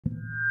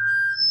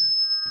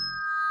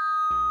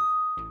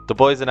The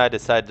boys and I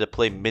decided to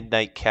play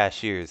Midnight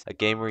Cashiers, a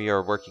game where you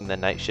are working the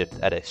night shift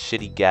at a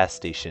shitty gas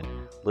station.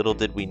 Little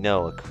did we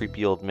know a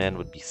creepy old man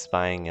would be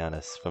spying on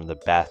us from the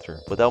bathroom.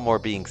 Without more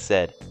being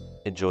said,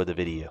 enjoy the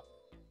video.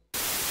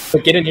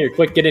 Quick, get in here,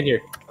 quick, get in here.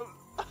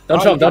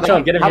 Don't jump, get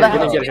in here,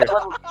 get in here.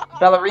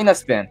 Ballerina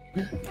spin.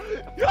 Yo,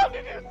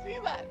 did you see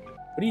that?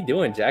 What are you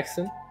doing,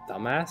 Jackson?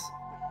 Dumbass.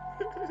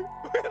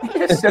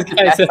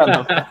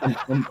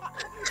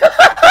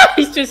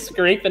 He's just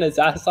scraping his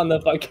ass on the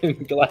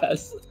fucking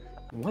glass.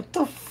 What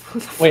the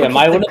f? Wait, am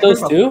I one of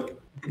those too?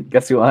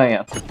 Guess who I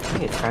am?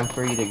 Hey, it's time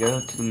for you to go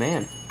to the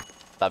man.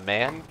 The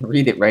man?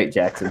 Read it right,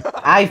 Jackson.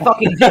 I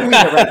fucking did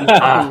read it right. You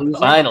fucking loser.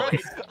 Finally.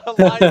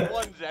 Line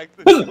one,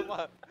 Jackson. Come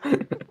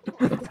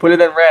on. Put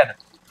it in red.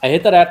 I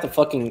hate that I have to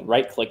fucking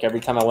right click every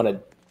time I want to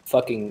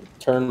fucking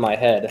turn my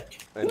head.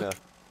 I know.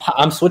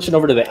 I'm switching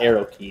over to the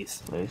arrow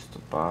keys. Place the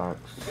box.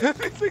 These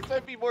things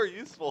might be more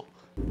useful.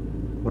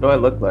 What do I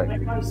look like?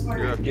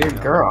 You're a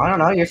girl. I don't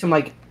know. You're some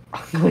like.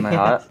 Am I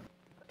hot?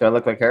 Do I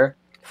look like her?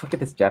 Look at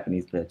this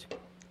Japanese bitch.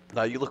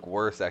 No, you look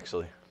worse,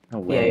 actually. No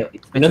way. Yeah,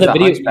 This You know bitch is the a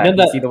video- hunchback. you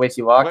know the- See the way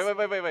she walks?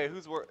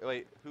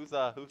 Wait. Who's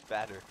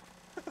fatter?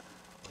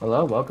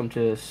 Hello, welcome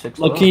to 6.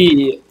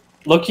 Loki,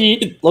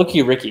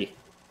 Ricky.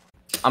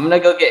 I'm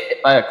gonna go get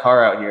hit by a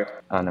car out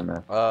here. Oh, no,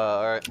 man.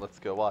 Alright, let's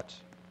go watch.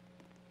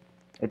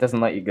 It doesn't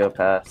let you go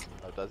past.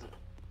 Oh, does it?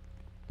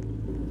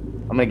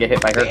 I'm gonna get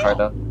hit by her car,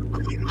 though.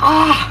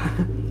 Ah!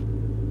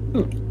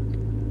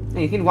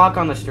 Hey, you can walk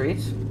on the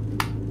streets.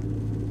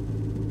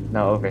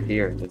 No, over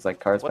here. There's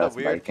like cars What a passing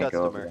by. You weird can't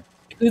go over customer.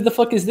 there. Who the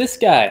fuck is this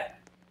guy?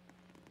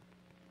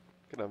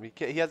 Look at him.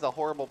 He has a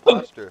horrible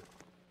posture.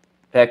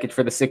 Package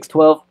for the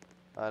 612.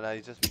 Oh, no,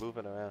 he's just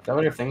moving around. Is that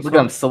what your thing's Look at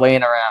him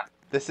swaying around.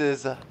 This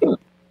is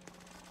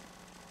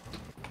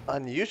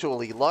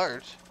unusually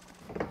large.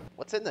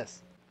 What's in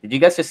this? Did you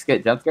guys just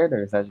get jump scared,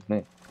 or is that just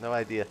me? No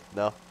idea.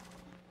 No.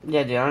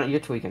 Yeah, dude, you're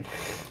tweaking.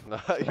 No,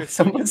 you're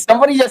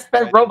Somebody just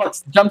spent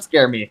Robux to jump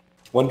scare me.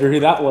 Wonder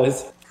who that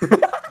was.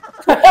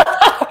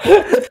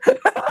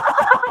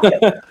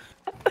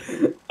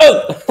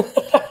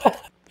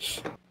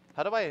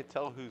 How do I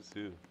tell who's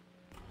who?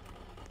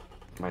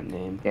 My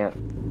name. Can't,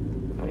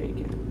 Oh, yeah, you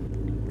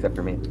can. except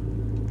for me.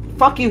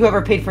 Fuck you,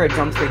 whoever paid for a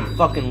jump scare, you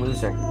fucking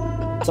loser.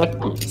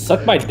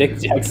 Suck my dick, I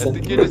Jackson.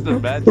 think you're just a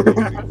bad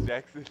dude,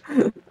 Jackson.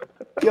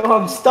 Yo,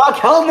 I'm stuck.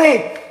 Help me!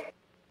 What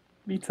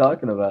are you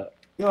talking about?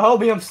 Yo,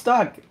 help me. I'm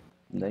stuck.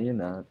 No, you're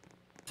not.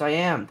 Yes, I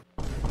am.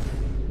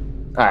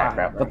 Alright,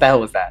 bro. What the hell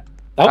was that?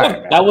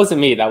 That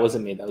wasn't me. That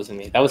wasn't me. That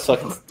was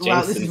fucking Wow,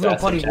 Jameson this is real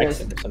Bassett funny,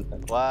 Jackson or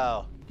something.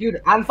 Wow. Dude,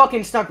 I'm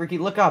fucking stuck, Ricky.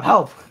 Look up.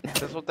 Help.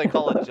 That's what they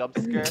call a jump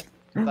scare?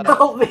 I thought I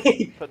Help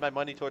me. put my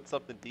money towards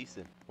something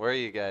decent. Where are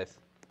you guys?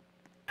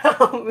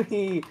 Help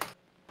me.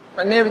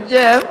 My name is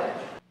Jeff.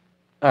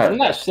 Turn Alright.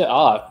 that shit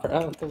off,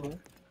 bro. The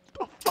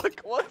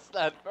fuck was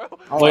that, bro?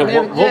 Wait,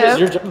 name what is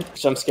was your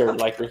jump scare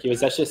like, Ricky? Was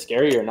that shit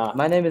scary or not?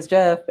 My name is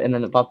Jeff, and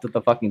then it popped up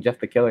the fucking Jeff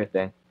the Killer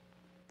thing.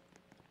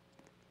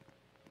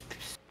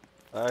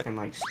 And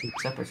like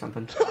scoops up or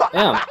something.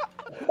 Damn.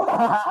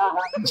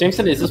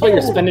 Jameson, is this what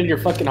you're spending your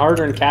fucking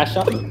hard-earned cash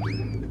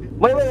on?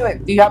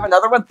 Wait. Do you have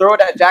another one? Throw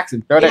it at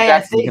Jackson. Throw it at Yeah,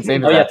 Jackson. You see? can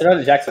save it. Oh yeah, throw it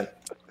to Jackson.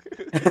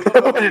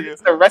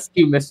 It's a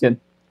rescue mission.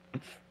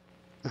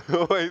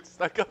 Wait,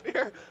 stuck up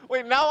here?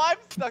 Wait, now I'm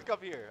stuck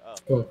up here.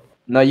 Oh.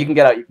 No, you can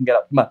get out. You can get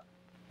out. Come on.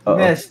 Uh-oh.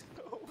 Missed.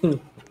 Wait,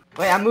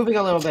 I'm moving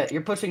a little bit.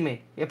 You're pushing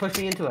me. You're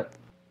pushing me into it.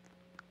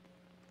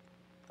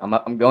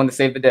 I'm going to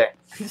save the day.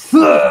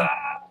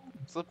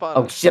 Slip on.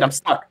 Oh shit, I'm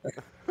stuck.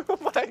 Oh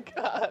my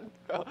god,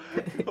 bro.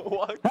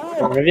 What?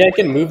 Or maybe I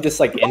can move this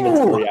like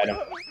inventory item.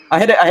 I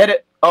hit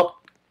it. Oh,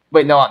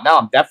 wait, no, now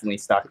I'm definitely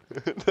stuck.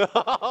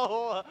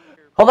 No.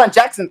 Hold on,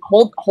 Jackson.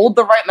 Hold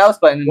the right mouse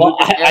button. And Well,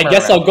 move your I camera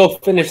guess around. I'll go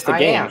finish the I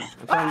game. am.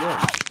 That's what I'm doing.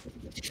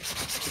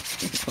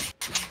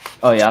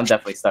 Oh yeah, I'm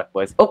definitely stuck,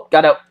 boys. Oh,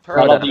 got out.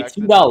 That'll be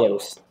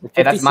 $2.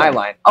 Hey, that's my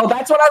line. Oh,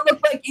 that's what I look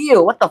like.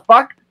 You. What the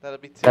fuck? That'll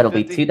be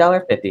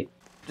 $2.50.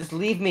 Just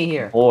leave me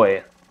here.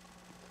 Boy,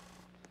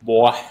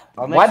 Boy.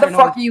 I'll make why the sure no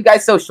fuck are you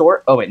guys so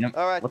short? Oh wait, no.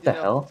 Alright, What the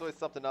hell? There's always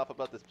something off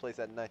about this place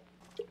at night.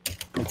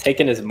 I'm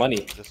taking his money.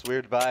 Just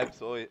weird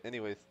vibes. Oh,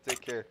 anyways,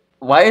 take care.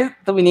 Why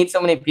do we need so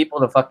many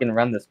people to fucking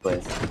run this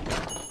place?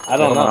 I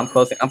don't know. I'm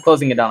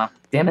closing it down.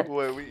 Damn it.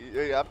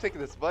 Wait, I'm taking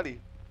this money.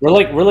 We're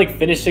like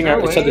finishing No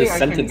each way, other's I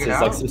can get sentences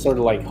out. like some sort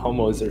of like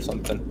homos or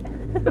something.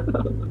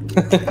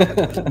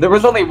 There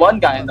was only one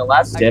guy in the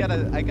last I tip.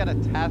 got a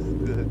task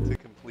to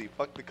complete.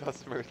 Fuck the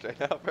customers right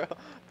now, bro.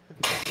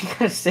 You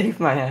gotta save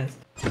my ass.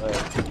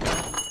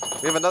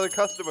 We have another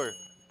customer.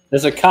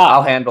 There's a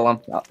I'll cop. handle him.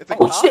 It's a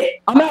Oh cop?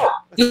 shit! I'm out.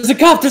 There's a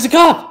cop. There's a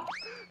cop.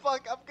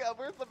 Fuck,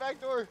 where's the back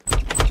door?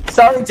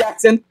 Sorry,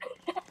 Jackson.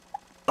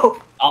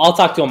 I'll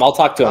talk to him. I'll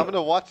talk to I'm him.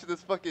 gonna watch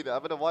this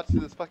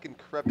fucking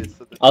crevice.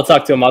 Of the I'll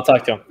talk to him. I'll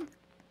talk to him.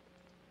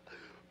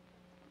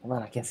 Hold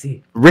on, I can't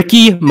see.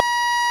 Ricky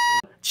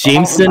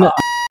Jameson.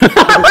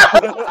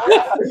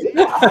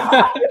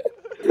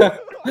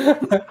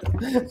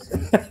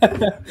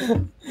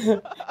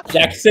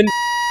 Jackson.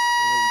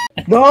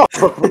 No.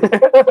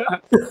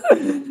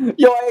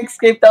 Yo, I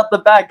escaped out the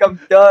back. I'm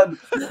done.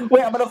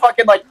 Wait, I'm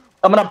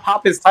gonna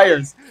pop his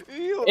tires.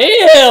 Ew.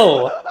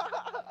 Ew!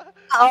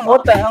 Oh,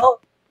 what the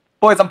hell?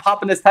 Boys, I'm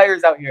popping his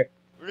tires out here.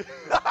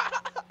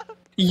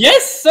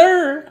 Yes,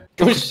 sir!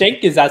 Go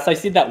shank his ass. I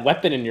see that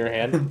weapon in your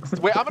hand.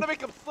 Wait, I'm gonna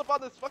make him slip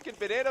on this fucking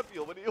banana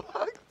peel when he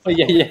walks. Oh,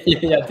 yeah,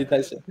 do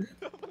that shit. I'm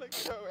gonna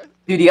go in.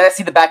 Dude, you gotta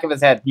see the back of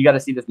his head. You gotta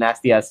see this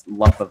nasty ass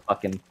lump of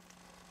fucking.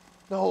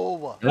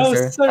 No. No,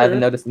 sir. I haven't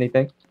noticed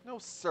anything. No,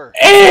 sir.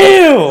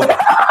 Ew!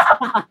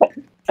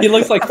 He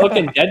looks like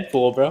fucking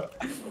Deadpool, bro.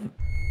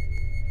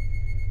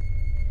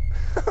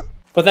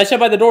 Put that shit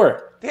by the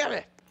door. Damn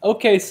it.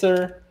 Okay,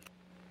 sir.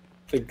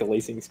 The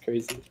glazing's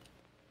crazy.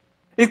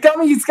 He's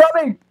coming! He's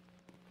coming!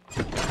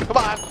 Come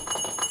on.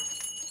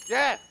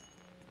 Yes.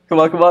 Come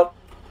on, come on.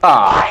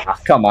 Ah,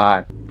 come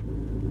on.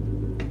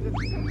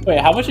 Wait,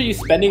 how much are you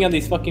spending on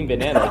these fucking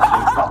bananas?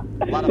 A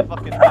lot of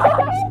fucking.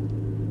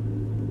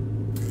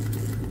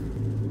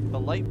 The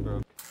light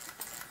broke.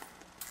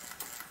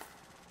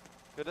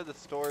 Go to the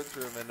storage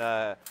room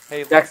and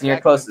hey. Jackson, you're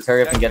closest.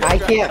 Hurry up and get it. I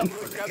can't.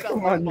 Grab that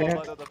Come on, ball man.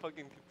 out of the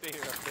fucking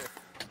container up there.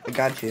 I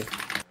got you.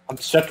 I'm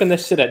chucking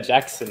this shit at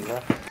Jackson, bro.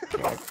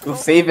 Go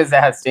save his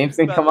ass,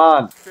 Jameson. Come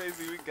on.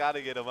 Crazy, we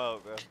gotta get him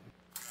out, man.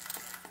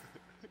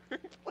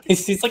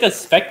 He's like a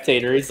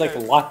spectator. He's like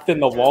locked in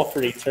the wall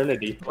for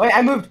eternity. Wait,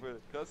 I moved. For the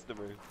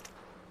customers.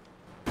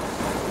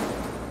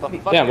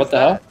 Damn, what the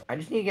hell? I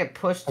just need to get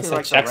pushed to It's like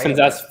like the Jackson's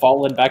right. ass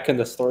falling back in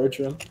the storage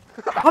room.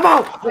 I'm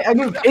out. Wait, I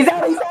moved. He's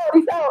out! He's out!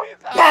 He's out!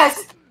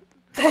 Yes.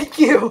 Thank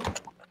you.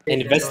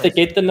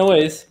 Investigate the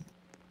noise.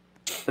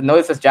 The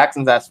noise is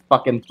Jackson's ass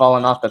fucking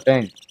falling off the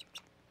thing.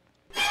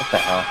 What the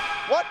hell?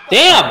 What? The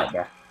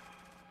Damn!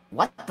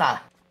 What the?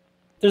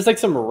 There's like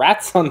some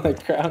rats on the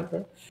ground, bro.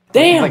 He's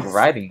Damn! like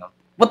riding them.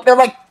 What? They're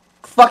like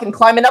fucking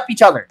climbing up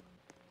each other.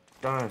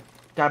 Darn.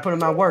 Gotta put in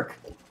my work.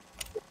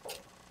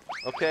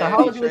 Okay. The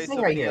hell is any this trace thing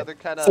of right the here? other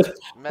kind of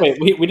Wait,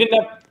 we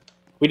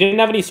didn't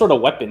have any sort of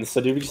weapons, so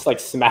did we just like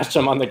smash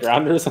them on the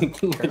ground or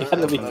something? Like, how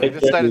did we We take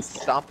just started this?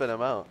 stomping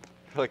them out.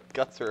 Like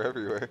guts are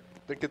everywhere. I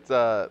think it's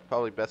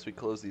probably best we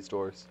close these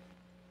doors.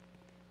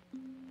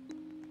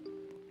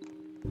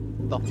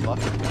 The fuck?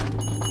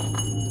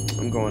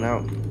 I'm going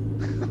out.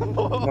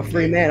 I'm a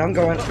free man. I'm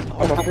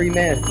a free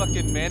man.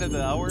 Fucking man of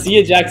the hour. See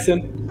ya,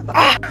 Jackson.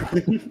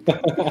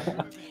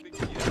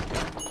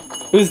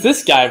 Who's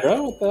this guy,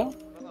 bro? What the hell?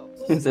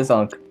 Who's this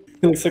hunk?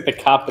 He looks like the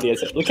cop, but he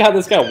has it. Look how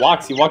this guy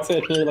walks. He walks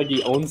in here like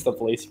he owns the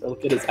place, bro.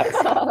 Look at his ass.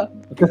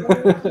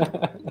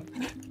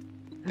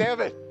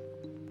 Damn it!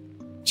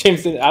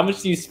 Jameson, how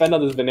much do you spend on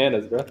those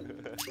bananas, bro?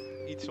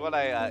 Each one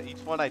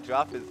I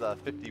drop is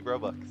 50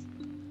 Robux.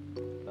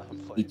 No, I'm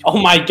playing.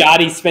 Oh my god,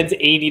 he spends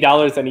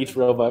 $80 on each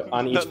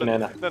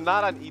banana. No,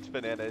 not on each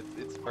banana.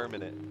 It's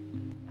permanent.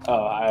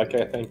 Oh,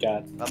 okay, thank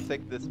god. I'll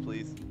take this,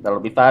 please. That'll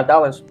be $5.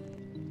 I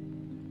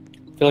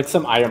feel like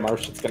some IMR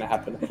shit's gonna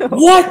happen.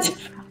 What?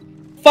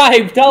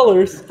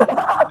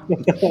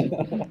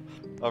 $5?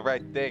 All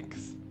right,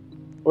 thanks.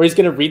 Or he's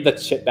gonna read the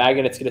chip bag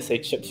and it's gonna say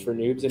chips for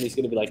noobs, and he's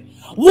gonna be like,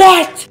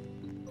 what?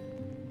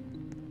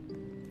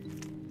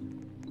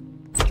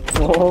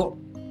 Oh.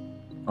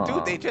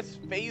 Dude, they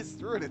just phased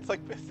through it. It's like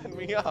pissing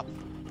me off.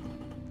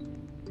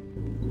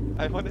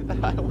 I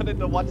wanted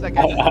to watch that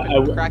guy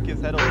just crack his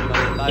head open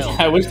on the dial.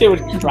 I wish they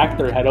would crack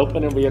their head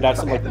open and we would have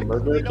some like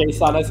murder case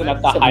on us and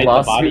have to hide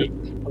the body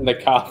from the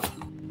cop.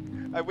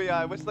 I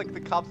wish like the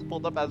cops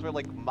pulled up as we're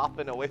like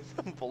mopping away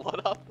some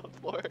blood off the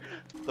floor.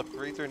 The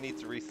freezer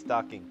needs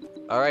restocking.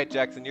 All right,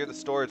 Jackson, you're the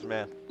storage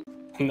man.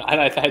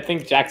 I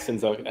think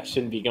Jackson's okay. I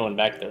shouldn't be going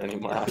back there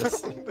anymore,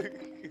 honestly.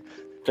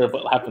 After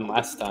what happened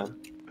last time.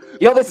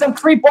 Yo, there's some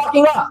creep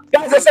walking up!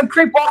 Guys, there's some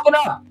creep walking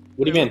up!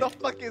 What do you mean? What the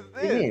fuck is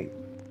What do you this? mean?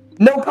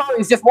 No car,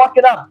 he's just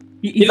walking up.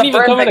 He He's didn't a even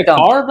burn come in a victim.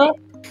 car, bro?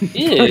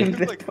 Ew.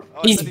 Like, oh, I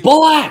He's thought he-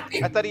 black!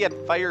 I thought he had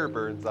fire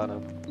burns on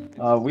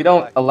him. We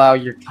don't allow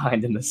your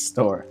kind in the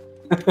store.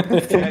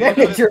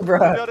 Manager,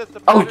 bro.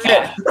 Oh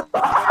shit!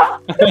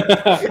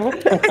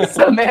 It's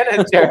the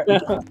manager.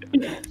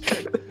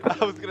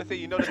 I was gonna say,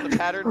 you noticed the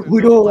pattern? There's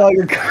We no don't allow black-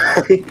 your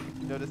kind.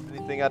 You noticed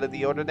anything out of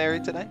the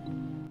ordinary today?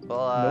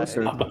 Well, No,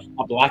 sir.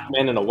 A black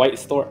man in a white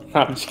store.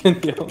 No, I'm just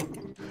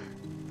kidding.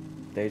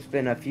 There's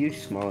been a few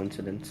small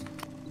incidents.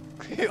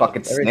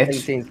 Fucking Everything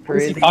snitch. seems What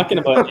is he pretty. talking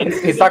about?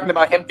 He's talking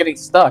about him getting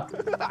stuck.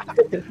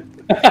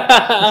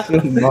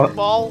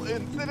 Small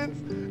incidents?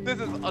 This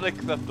is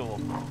unacceptable.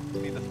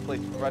 See this place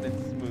running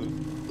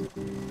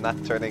smooth.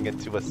 Not turning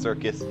into a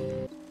circus.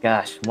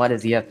 Gosh, why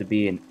does he have to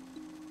be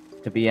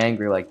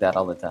angry like that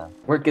all the time?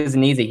 Work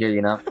isn't easy here,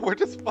 you know. We're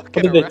just What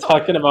fucking are they around.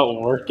 talking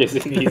about? Work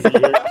isn't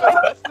easier.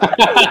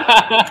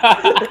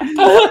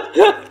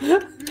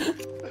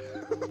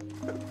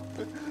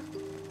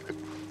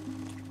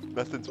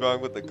 Nothing's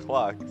wrong with the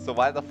clock. So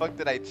why the fuck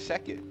did I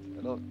check it?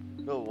 I don't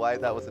know why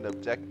that was an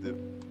objective.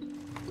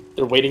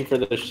 They're waiting for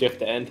the shift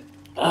to end.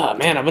 Ah,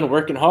 man, I've been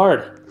working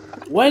hard.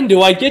 When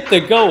do I get to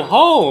go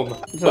home?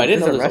 So, I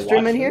didn't know there's a there was restroom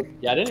in washroom. here?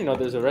 Yeah, I didn't know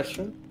there's a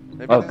restroom.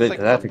 Maybe Oh, there's, good, like,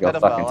 'cause I have some to go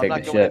pedophile. fucking take I'm a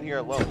not going shit. in here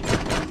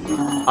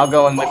alone. I'll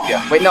go in with you.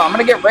 Wait, no, I'm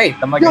gonna get raped.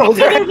 I'm like, Yo,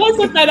 There was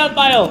a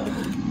pedophile!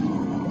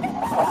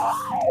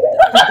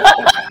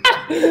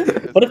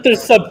 What if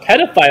there's some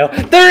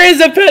pedophile? There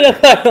is a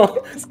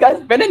pedophile! This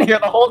guy's been in here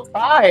the whole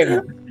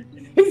time.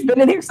 He's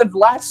been in here since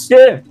last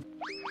shift.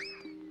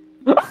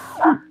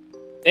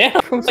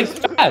 Damn, like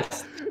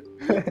fast.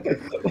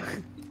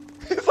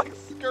 It's like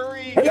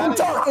scurrying. Hey, I'm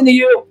talking to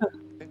you.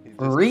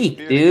 Freak,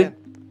 dude.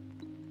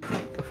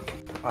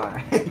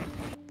 Alright.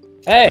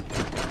 Hey,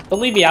 don't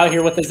leave me out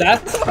here with his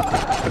ass.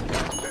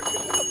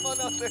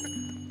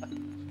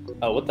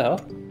 Oh, what the hell?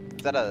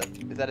 Is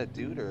that a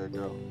dude or a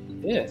girl?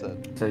 Yeah.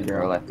 It's a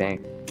girl, I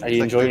think. Are you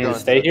like enjoying you're to going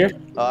stay to- here?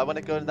 I want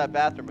to go to that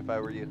bathroom if I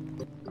were you.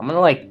 I'm gonna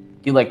like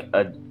do like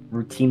a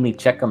routinely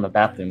check on the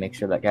bathroom, make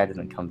sure that guy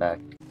doesn't come back.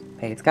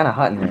 Hey, it's kind of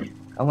hot in here.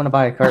 I want to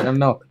buy a carton of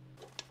milk.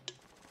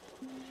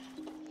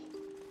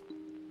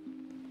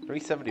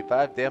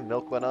 $3.75. Damn,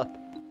 milk went up.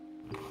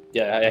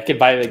 Yeah, I could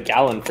buy a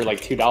gallon for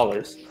like $2.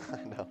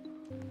 I know.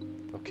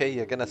 Okay,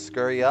 you're gonna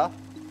scurry off?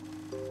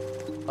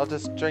 I'll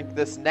just drink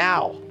this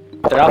now.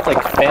 They're off like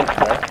Fanta,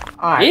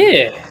 bro. Alright.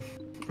 Yeah.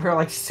 We're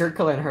like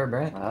circling her,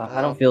 bro.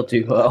 I don't feel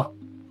too well.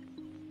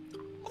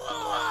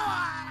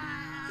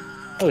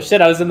 Oh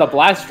shit, I was in the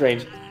blast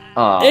range.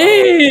 Oh,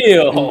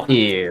 Ew!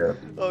 here.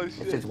 Oh This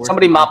shit. is worse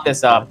Somebody than- mop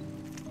this up.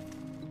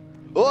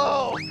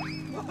 Whoa!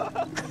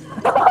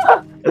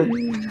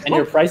 And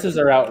your prices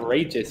are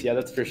outrageous. Yeah,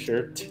 that's for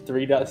sure.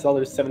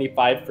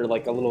 $3.75 for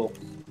like a little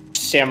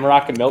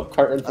shamrock milk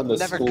carton I'm from the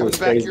never school coming is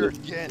back crazy. here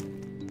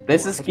again.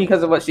 This is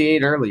because of what she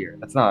ate earlier.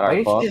 That's not Why our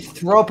did fault. you just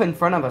throw up in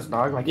front of us,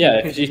 dog? Like, Yeah, you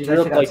if could she do threw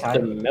that up shit like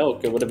outside. the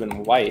milk, it would have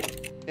been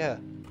white. Yeah.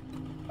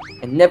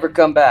 And never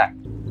come back.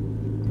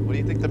 What do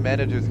you think the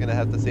manager's gonna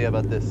have to say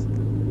about this?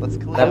 Let's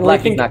clean That really black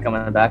is think- not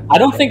coming back. I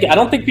don't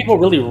think people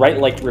really write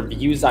like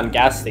reviews on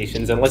gas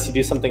stations unless you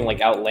do something like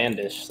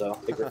outlandish. So I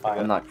think we're I'm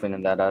fine. not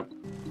cleaning that up.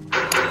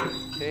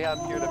 Okay, I'm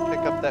here to pick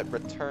up that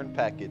return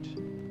package.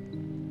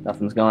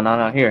 Nothing's going on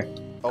out here.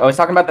 Oh, he's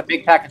talking about the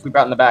big package we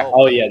brought in the back.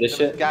 Oh yeah, this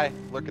there was shit. a guy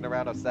lurking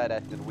around outside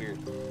acting weird.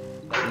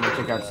 I'm gonna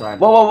check outside.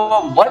 Whoa, whoa,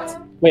 whoa, whoa,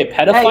 what? Wait,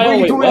 Hey, what pedophile? are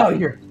you Wait, doing what? out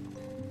here?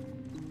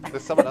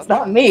 There's someone It's else.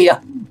 not me.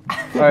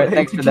 Alright,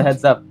 thanks for the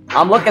heads up.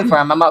 I'm looking for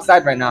him. I'm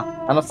outside right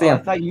now. I don't see Oh, I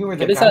him. thought you were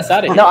the Get his guy. ass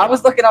out of here. No, I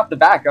was looking off the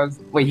back.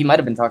 Wait, he might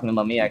have been talking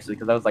about me actually,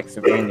 because I was like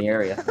surveying the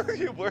area.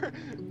 You were?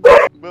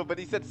 Well, but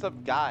he said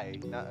some guy,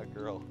 not a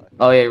girl.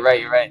 Oh yeah,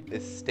 you're right.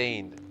 Is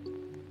stained.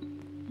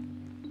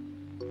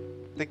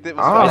 I think that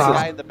was Ah. from the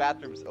guy in the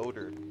bathroom's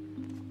odor.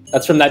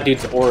 That's from that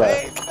dude's aura.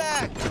 Hey, it's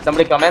back!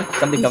 Somebody come in.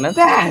 Somebody come in.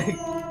 Back!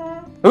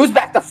 Who's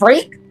back? The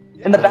freak?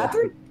 In the Yeah.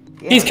 bathroom?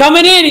 He's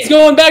coming in. He's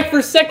going back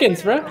for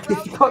seconds, bro.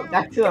 He's going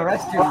back to the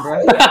restroom, bro.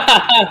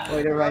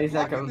 Wait, never mind, he's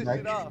not Fucking coming this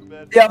shit back. off,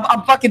 man. Yeah,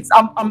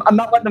 I'm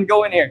not letting him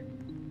go in here.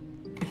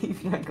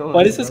 He's not going.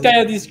 Why does this bro. guy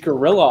have these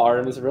gorilla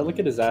arms, bro? Look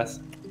at his ass.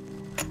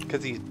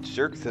 Cause he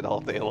jerks it all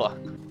day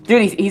long.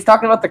 Dude, he's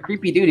talking about the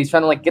creepy dude. He's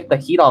trying to like get the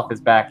heat off his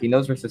back. He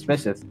knows we're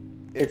suspicious.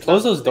 Here, It's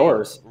close not those safe.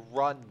 doors.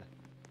 Run.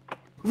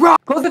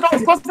 Close the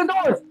doors! Close the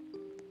doors!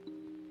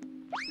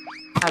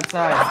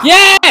 Outside.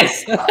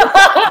 Yes!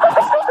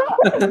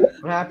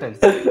 What happened?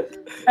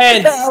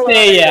 And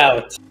stay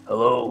out.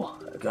 Hello,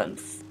 I got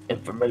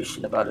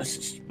information about a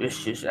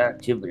suspicious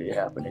activity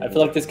happening. I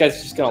feel like this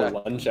guy's just gonna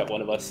lunge at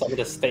one of us. So I'm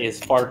gonna stay as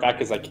far back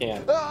as I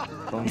can.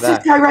 Going It's this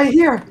back. guy right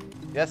here.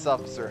 Yes,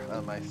 officer.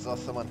 I saw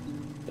someone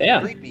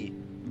Damn. creepy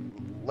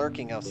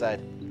lurking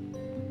outside.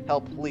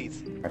 Help,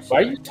 please. Why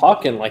are you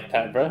talking like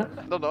that, bro?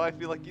 I don't know. I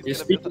feel like he's You're,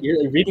 gonna speaking,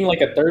 you're reading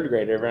like a third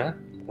grader, bro.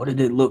 What did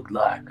it look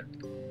like?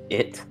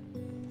 It.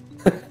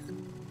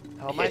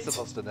 How am I Hit.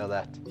 supposed to know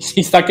that?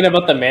 He's talking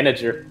about the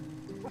manager.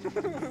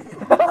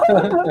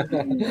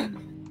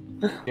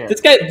 Yeah. This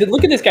guy,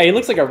 look at this guy. He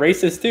looks like a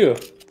racist too.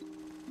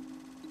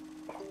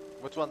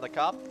 Which one, the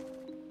cop?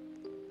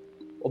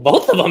 Well,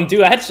 both of them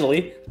do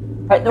actually.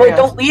 Hey, no, wait,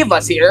 don't leave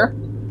us here.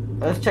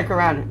 Let's check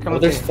around. Come Well,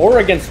 with there's me. 4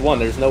 against 1.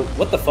 There's no.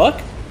 What the fuck?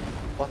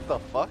 What the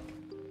fuck?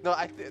 No,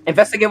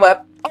 Investigate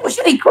what? Oh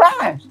shit, he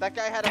crashed! that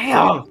guy had a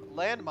Damn.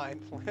 landmine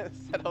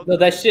set up. No,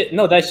 that shit.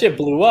 No, that shit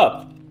blew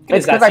up. Look at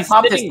It's his because ass. I He's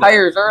popped his sitting there.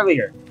 tires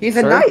earlier. He's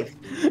a Sir? knife.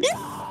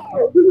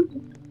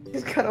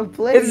 He's got a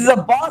blade. This is a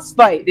boss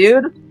fight,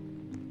 dude.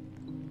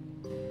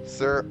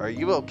 Sir, are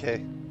you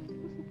okay?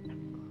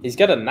 He's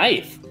got a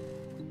knife.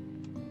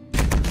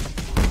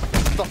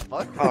 What the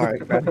fuck? All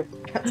right, bro.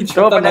 He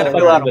Throw tripped a on that banana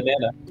peel at fucking him.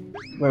 banana.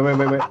 Wait.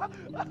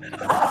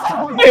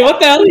 Wait, what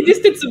the hell? He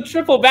just did some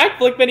triple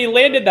backflip and he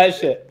landed that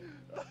shit.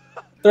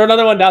 Throw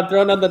another one down.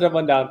 Throw another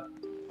one down.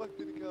 Fuck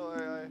did he go?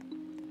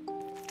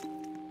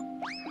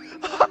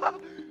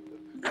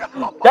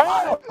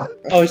 No!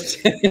 Oh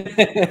shit.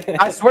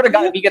 I swear to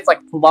God, if he gets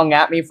like flung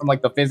at me from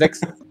like the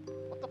physics.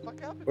 What the fuck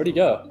happened? Where'd he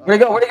go? Where'd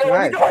he go? Where'd he go?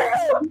 Where'd he go? Where'd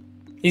he go?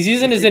 He's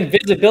using his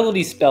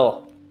invisibility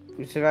spell.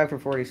 You survived for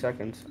 40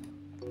 seconds.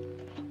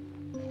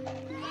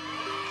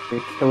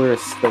 The killer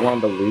is still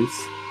on the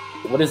loose.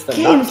 What is the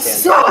Game knock can?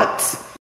 sucks.